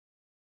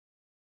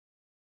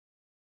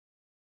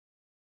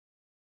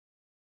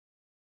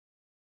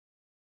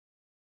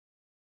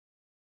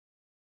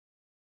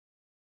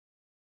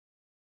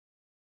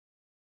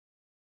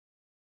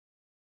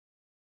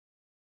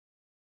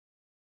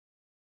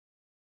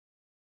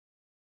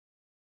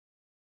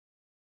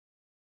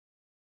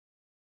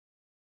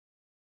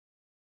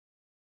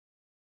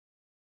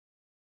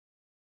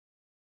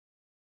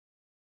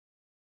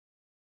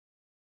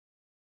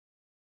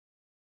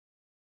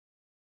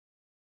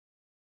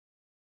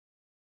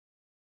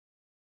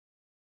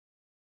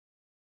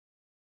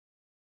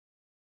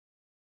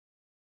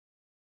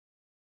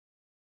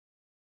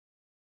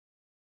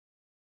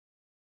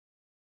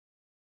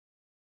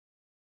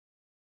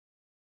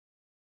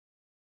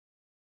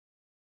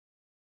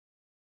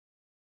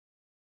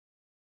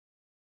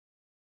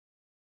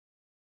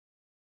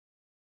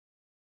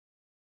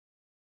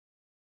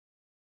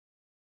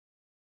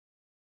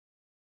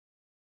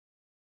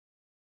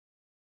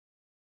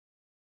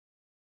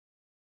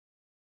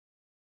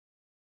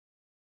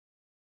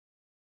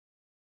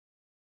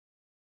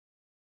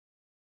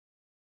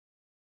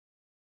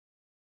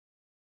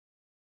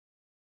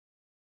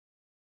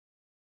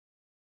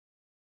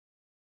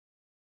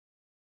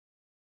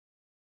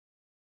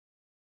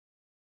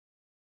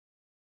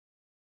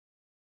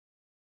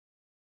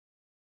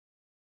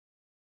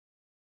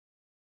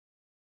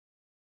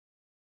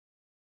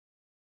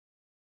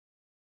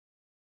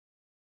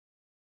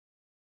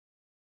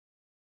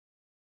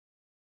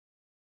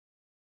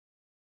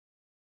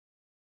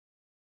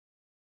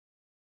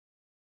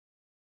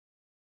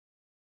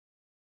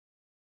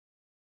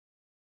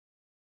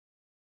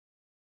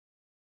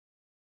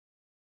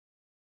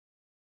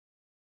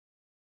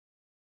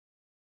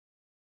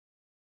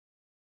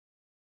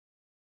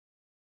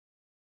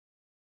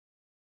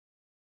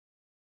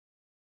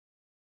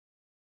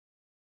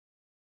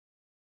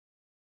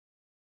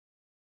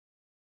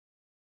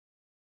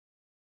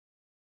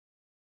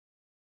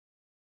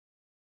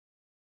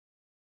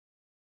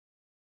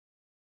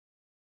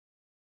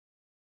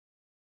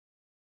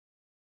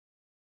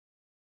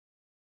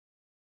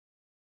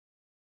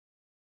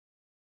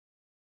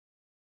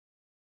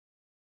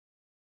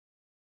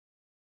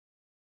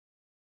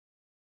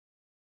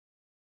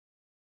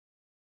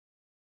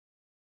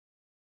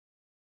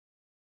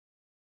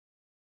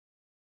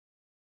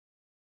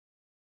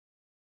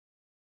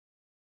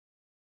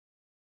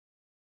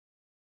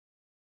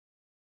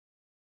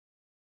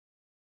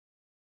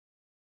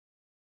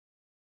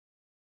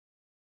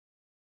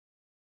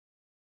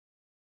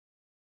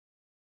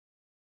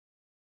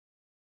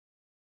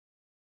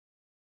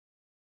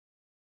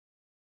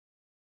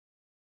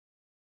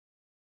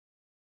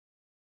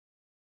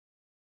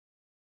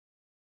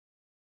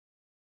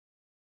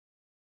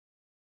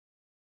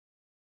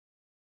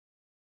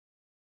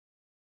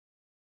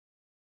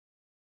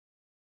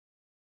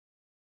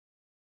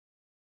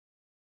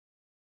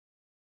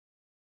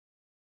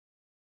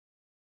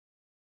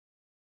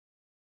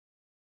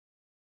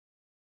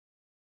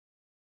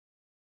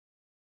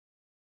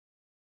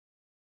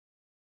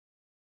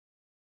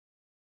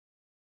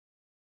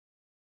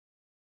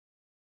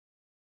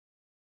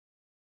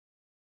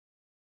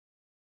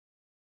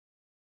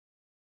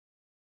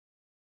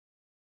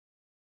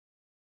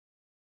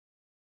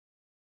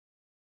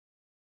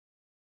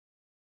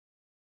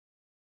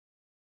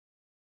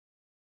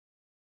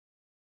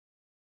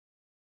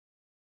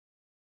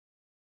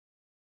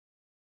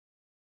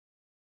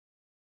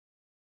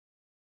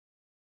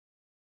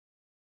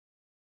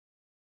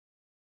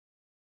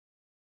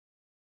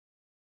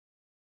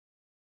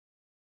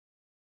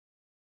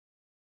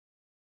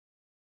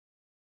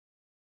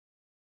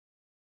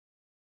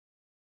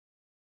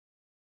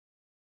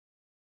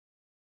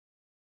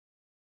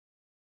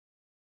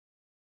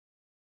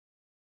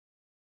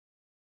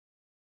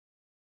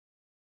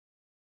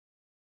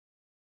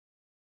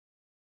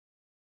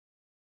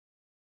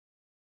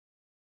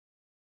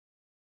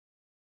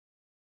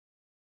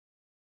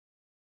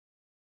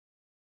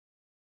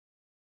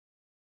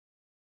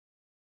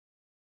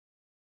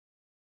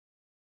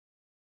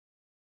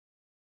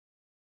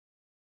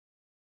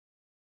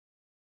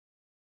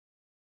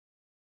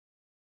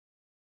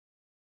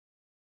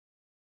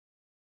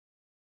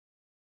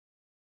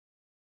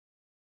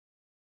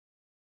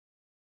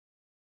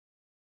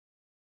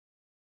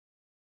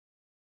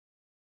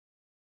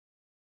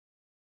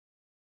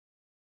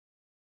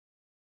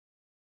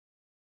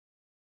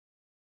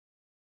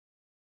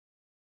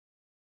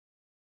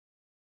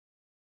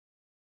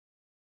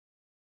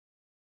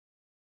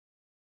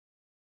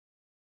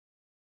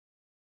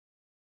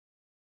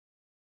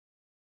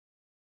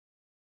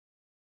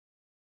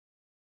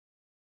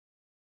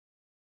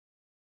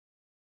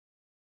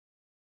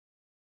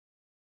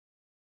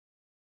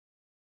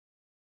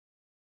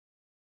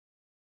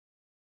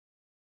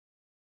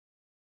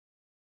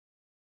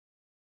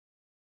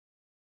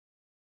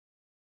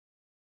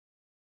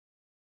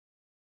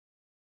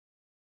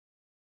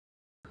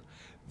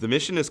The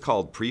mission is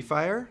called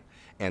PREFIRE,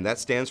 and that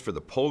stands for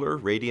the Polar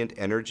Radiant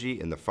Energy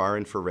in the Far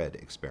Infrared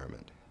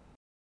Experiment.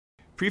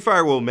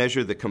 PREFIRE will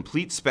measure the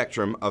complete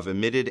spectrum of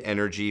emitted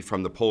energy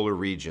from the polar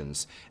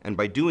regions, and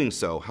by doing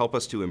so, help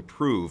us to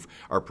improve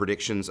our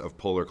predictions of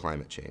polar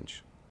climate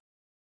change.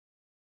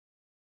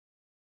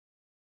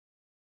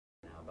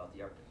 How about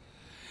the Arctic?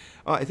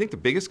 I think the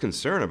biggest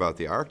concern about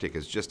the Arctic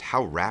is just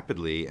how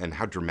rapidly and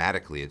how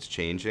dramatically it's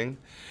changing.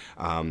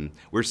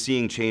 We're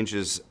seeing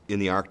changes in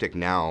the Arctic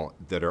now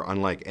that are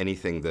unlike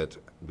anything that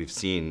we've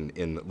seen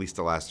in at least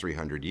the last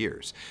 300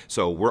 years.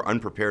 So we're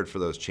unprepared for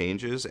those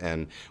changes,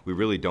 and we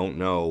really don't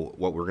know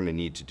what we're going to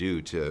need to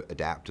do to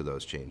adapt to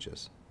those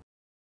changes.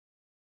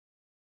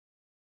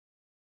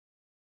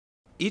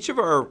 Each of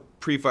our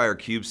PREFIRE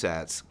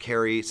CubeSats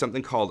carry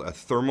something called a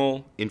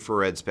thermal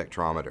infrared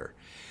spectrometer.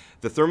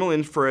 The thermal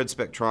infrared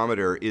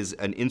spectrometer is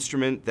an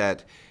instrument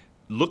that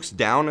looks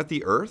down at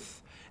the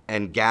Earth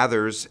and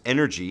gathers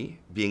energy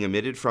being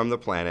emitted from the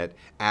planet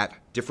at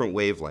different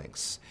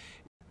wavelengths.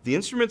 The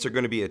instruments are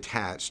going to be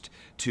attached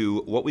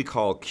to what we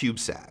call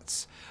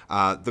CubeSats.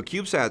 The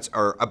CubeSats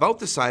are about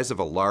the size of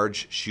a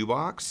large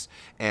shoebox,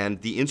 and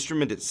the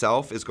instrument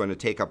itself is going to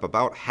take up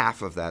about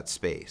half of that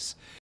space.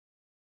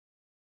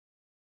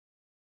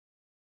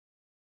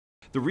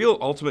 The real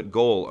ultimate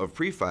goal of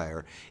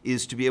PREFIRE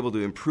is to be able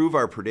to improve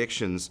our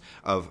predictions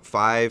of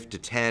 5 to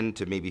 10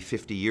 to maybe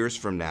 50 years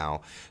from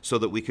now so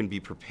that we can be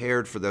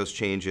prepared for those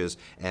changes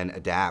and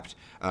adapt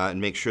and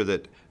make sure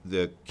that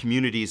the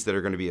communities that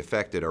are going to be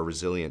affected are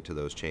resilient to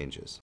those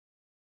changes.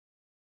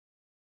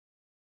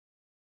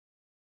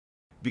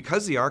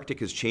 Because the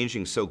Arctic is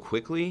changing so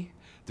quickly,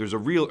 there's a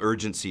real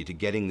urgency to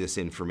getting this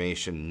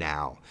information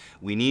now.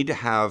 We need to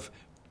have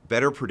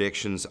better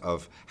predictions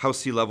of how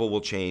sea level will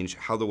change,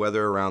 how the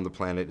weather around the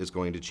planet is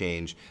going to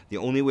change. The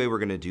only way we're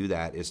going to do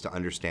that is to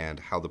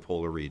understand how the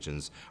polar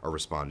regions are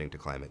responding to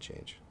climate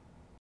change.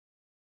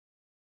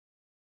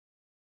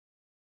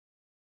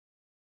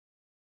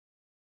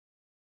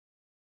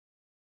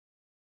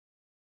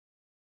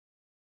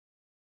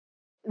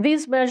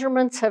 These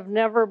measurements have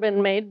never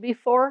been made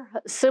before.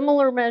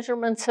 Similar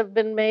measurements have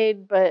been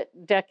made, but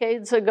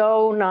decades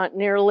ago, not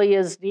nearly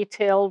as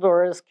detailed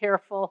or as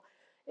careful.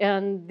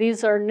 And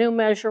these are new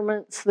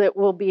measurements that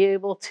will be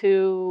able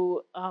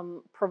to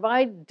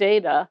provide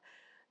data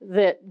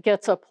that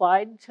gets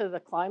applied to the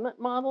climate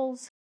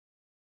models.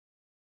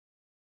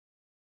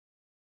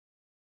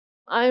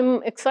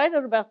 I'm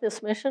excited about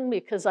this mission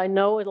because I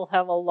know it'll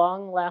have a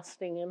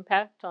long-lasting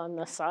impact on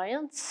the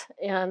science,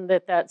 and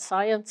that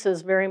science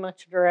is very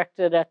much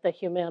directed at the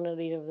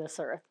humanity of this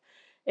Earth.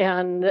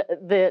 And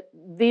that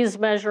these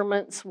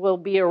measurements will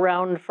be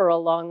around for a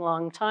long,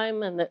 long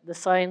time, and that the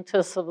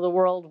scientists of the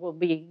world will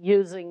be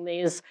using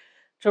these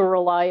to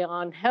rely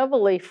on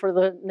heavily for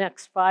the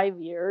next 5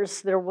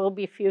 years. There will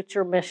be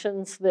future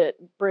missions that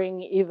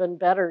bring even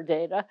better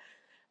data.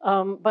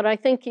 But I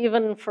think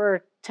even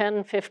for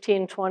 10,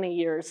 15, 20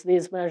 years,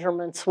 these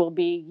measurements will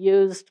be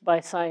used by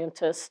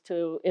scientists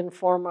to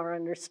inform our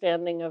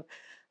understanding of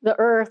the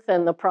Earth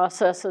and the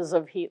processes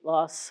of heat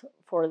loss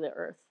for the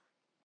Earth.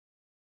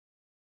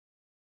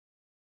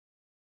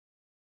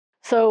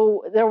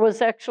 So there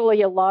was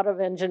actually a lot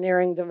of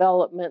engineering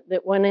development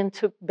that went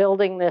into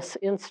building this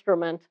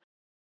instrument.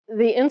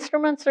 The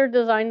instruments are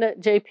designed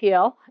at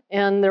JPL,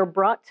 and they're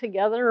brought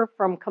together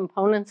from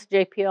components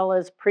JPL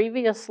has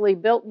previously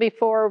built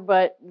before,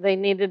 but they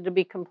needed to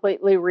be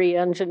completely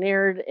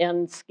re-engineered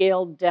and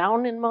scaled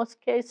down in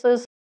most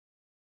cases.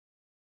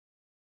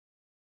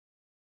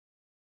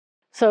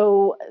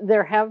 So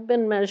there have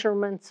been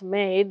measurements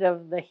made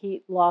of the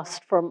heat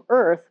lost from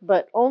Earth,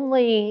 but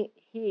only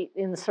heat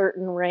in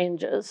certain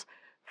ranges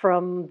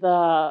from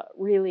the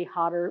really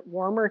hotter,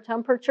 warmer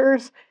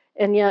temperatures.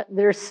 And yet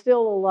there's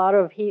still a lot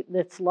of heat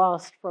that's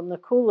lost from the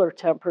cooler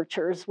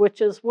temperatures,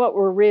 which is what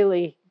we're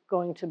really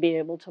going to be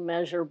able to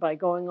measure by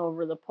going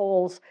over the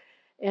poles.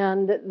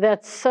 And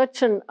that's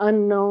such an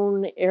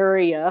unknown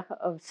area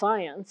of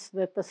science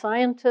that the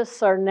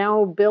scientists are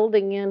now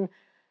building in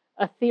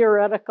a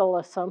theoretical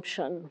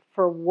assumption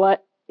for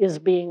what is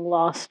being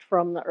lost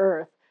from the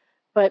Earth.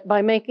 But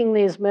by making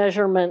these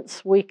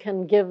measurements, we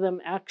can give them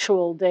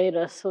actual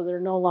data so they're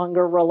no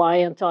longer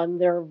reliant on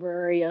their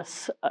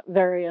various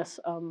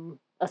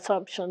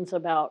assumptions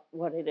about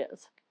what it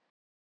is.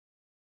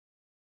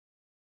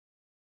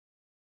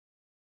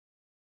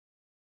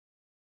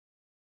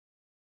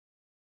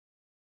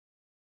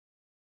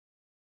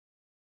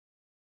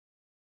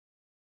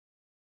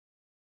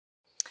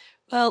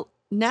 Well,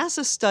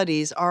 NASA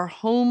studies our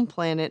home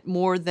planet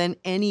more than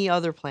any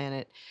other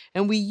planet,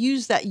 and we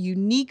use that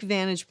unique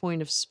vantage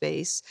point of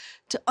space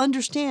to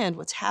understand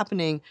what's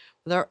happening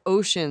with our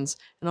oceans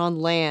and on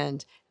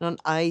land and on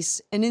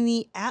ice and in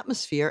the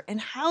atmosphere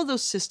and how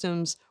those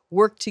systems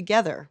work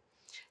together.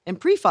 And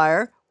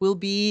PREFIRE will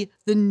be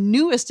the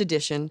newest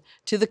addition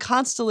to the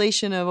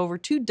constellation of over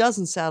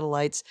 24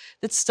 satellites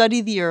that study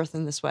the Earth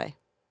in this way.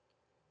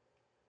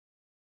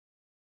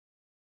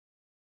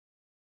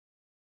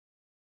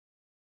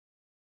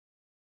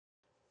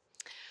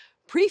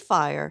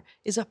 PREFIRE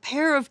is a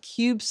pair of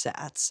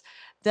CubeSats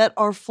that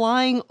are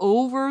flying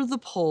over the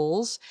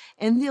poles,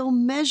 and they'll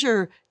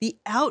measure the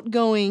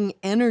outgoing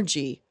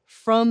energy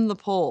from the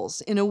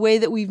poles in a way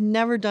that we've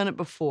never done it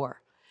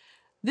before.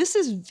 This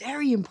is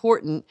very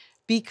important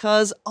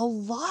because a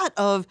lot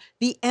of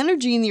the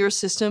energy in the Earth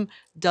system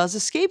does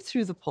escape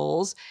through the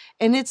poles,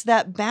 and it's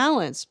that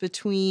balance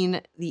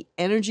between the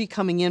energy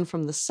coming in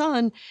from the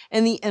sun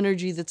and the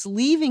energy that's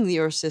leaving the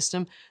Earth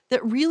system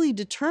that really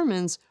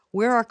determines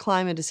where our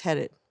climate is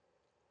headed.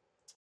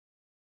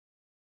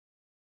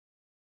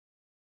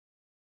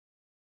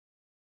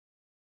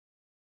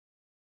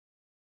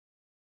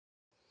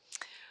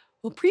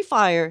 Well,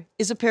 PREFIRE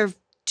is a pair of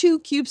two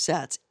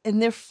CubeSats,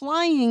 and they're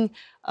flying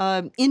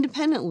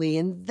independently,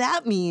 and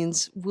that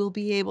means we'll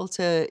be able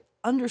to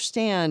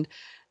understand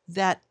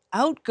that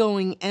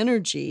outgoing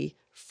energy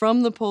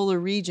from the polar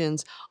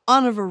regions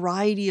on a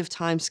variety of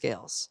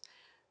timescales.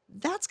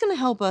 That's going to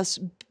help us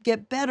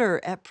get better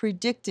at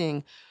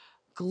predicting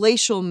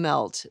glacial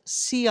melt,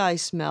 sea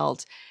ice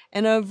melt,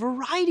 and a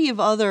variety of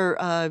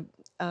other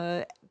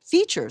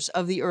features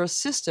of the Earth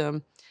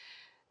system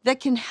that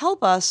can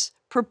help us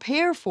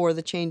prepare for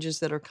the changes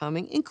that are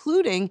coming,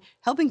 including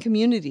helping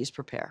communities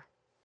prepare.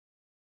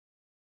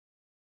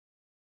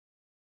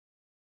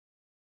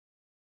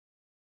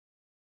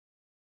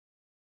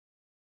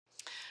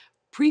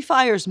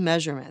 PREFIRE's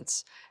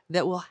measurements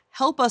that will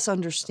help us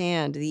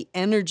understand the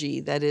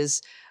energy that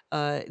is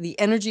the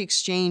energy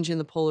exchange in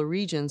the polar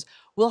regions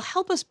will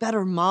help us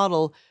better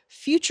model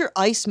future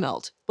ice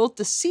melt, both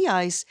the sea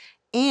ice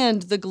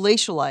and the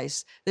glacial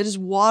ice that is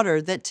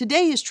water that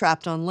today is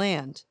trapped on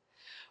land.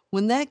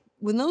 When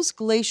those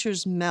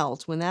glaciers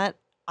melt, when that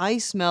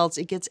ice melts,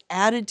 it gets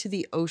added to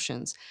the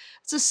oceans.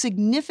 It's a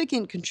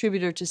significant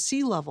contributor to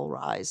sea level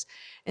rise.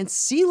 And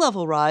sea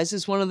level rise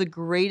is one of the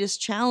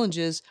greatest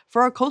challenges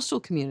for our coastal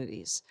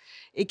communities.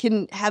 It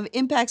can have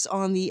impacts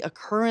on the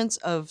occurrence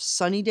of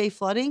sunny day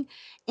flooding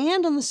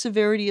and on the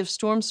severity of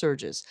storm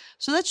surges.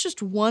 So that's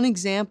just one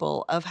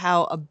example of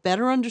how a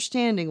better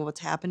understanding of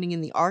what's happening in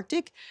the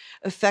Arctic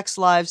affects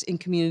lives in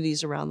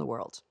communities around the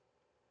world.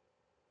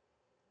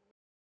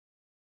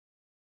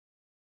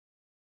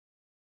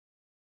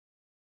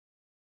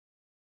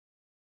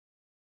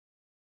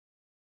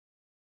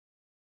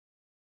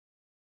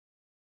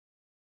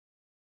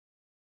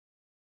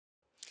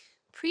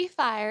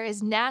 PREFIRE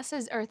is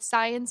NASA's Earth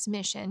science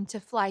mission to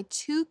fly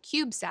two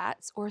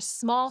CubeSats, or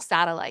small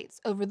satellites,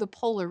 over the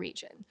polar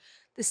region.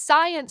 The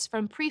science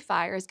from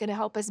PREFIRE is going to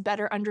help us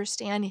better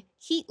understand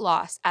heat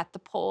loss at the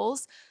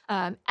poles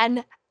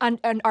and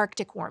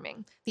Arctic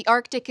warming. The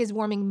Arctic is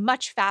warming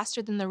much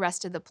faster than the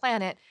rest of the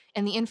planet,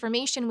 and the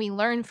information we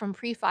learn from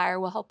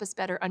PREFIRE will help us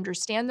better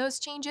understand those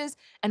changes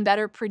and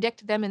better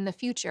predict them in the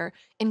future,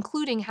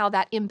 including how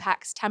that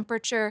impacts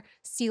temperature,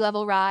 sea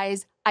level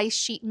rise, ice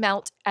sheet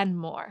melt, and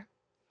more.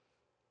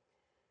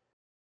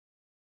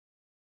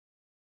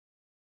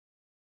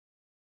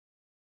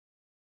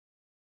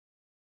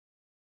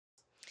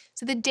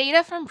 So the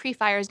data from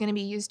PREFIRE is going to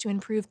be used to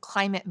improve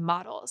climate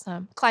models.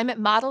 Climate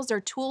models are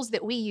tools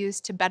that we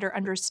use to better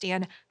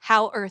understand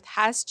how Earth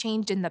has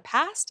changed in the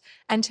past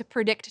and to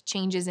predict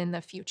changes in the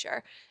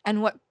future.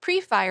 And what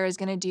PREFIRE is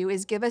going to do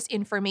is give us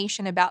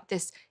information about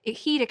this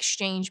heat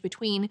exchange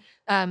between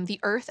the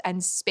Earth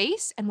and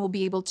space, and we'll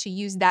be able to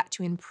use that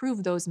to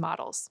improve those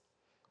models.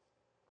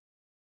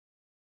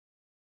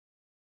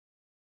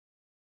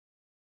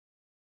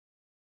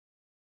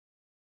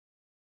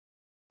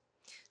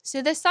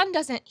 So the sun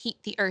doesn't heat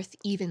the Earth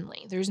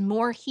evenly. There's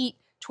more heat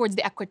towards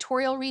the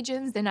equatorial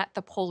regions than at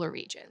the polar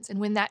regions. And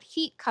when that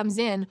heat comes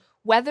in,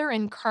 weather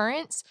and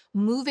currents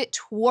move it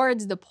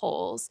towards the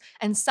poles,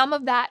 and some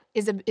of that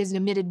is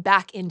emitted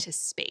back into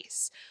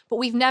space. But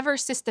we've never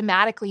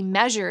systematically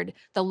measured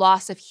the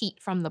loss of heat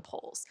from the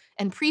poles.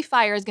 And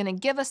PREFIRE is going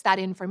to give us that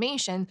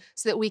information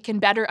so that we can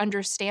better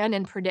understand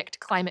and predict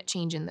climate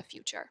change in the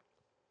future.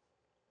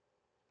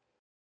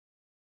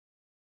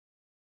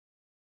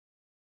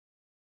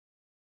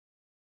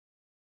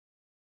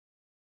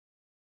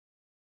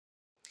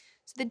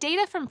 So the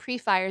data from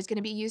PREFIRE is going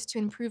to be used to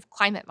improve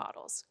climate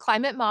models.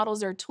 Climate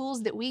models are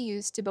tools that we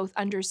use to both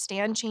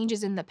understand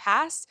changes in the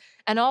past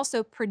and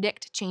also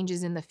predict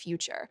changes in the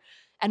future.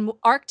 And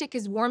Arctic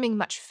is warming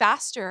much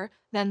faster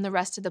than the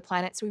rest of the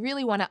planet, so we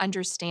really want to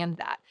understand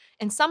that.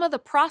 And some of the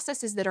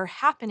processes that are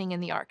happening in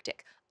the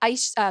Arctic,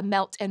 ice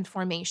melt and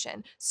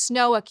formation,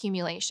 snow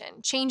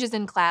accumulation, changes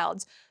in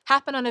clouds,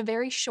 happen on a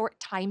very short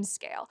time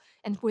scale.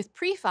 And with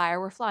PREFIRE,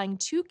 we're flying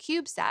two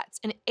CubeSats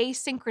in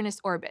asynchronous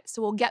orbit,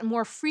 so we'll get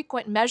more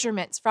frequent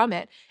measurements from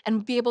it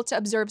and be able to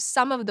observe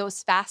some of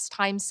those fast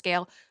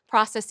timescale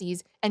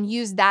processes and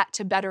use that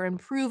to better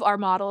improve our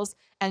models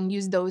and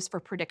use those for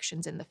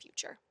predictions in the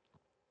future.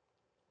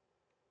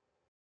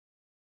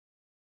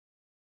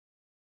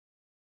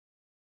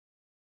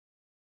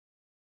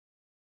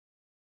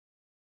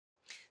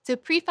 So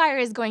PREFIRE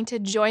is going to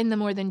join the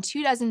more than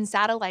 24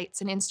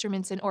 satellites and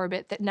instruments in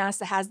orbit that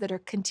NASA has that are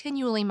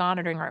continually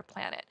monitoring our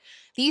planet.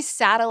 These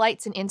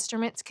satellites and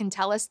instruments can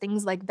tell us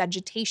things like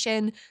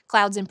vegetation,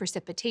 clouds and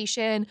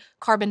precipitation,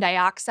 carbon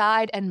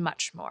dioxide, and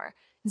much more.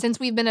 And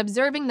since we've been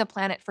observing the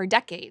planet for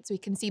decades, we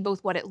can see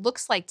both what it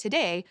looks like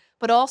today,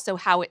 but also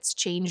how it's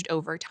changed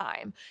over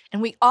time.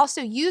 And we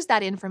also use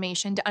that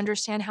information to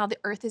understand how the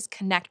Earth is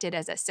connected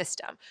as a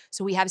system.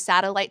 So we have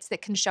satellites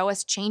that can show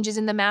us changes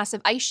in the mass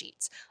of ice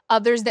sheets,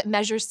 others that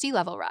measure sea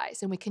level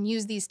rise, and we can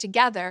use these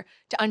together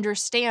to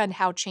understand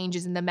how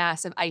changes in the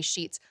mass of ice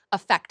sheets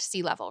affect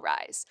sea level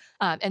rise,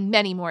 and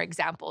many more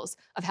examples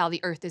of how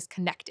the Earth is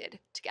connected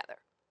together.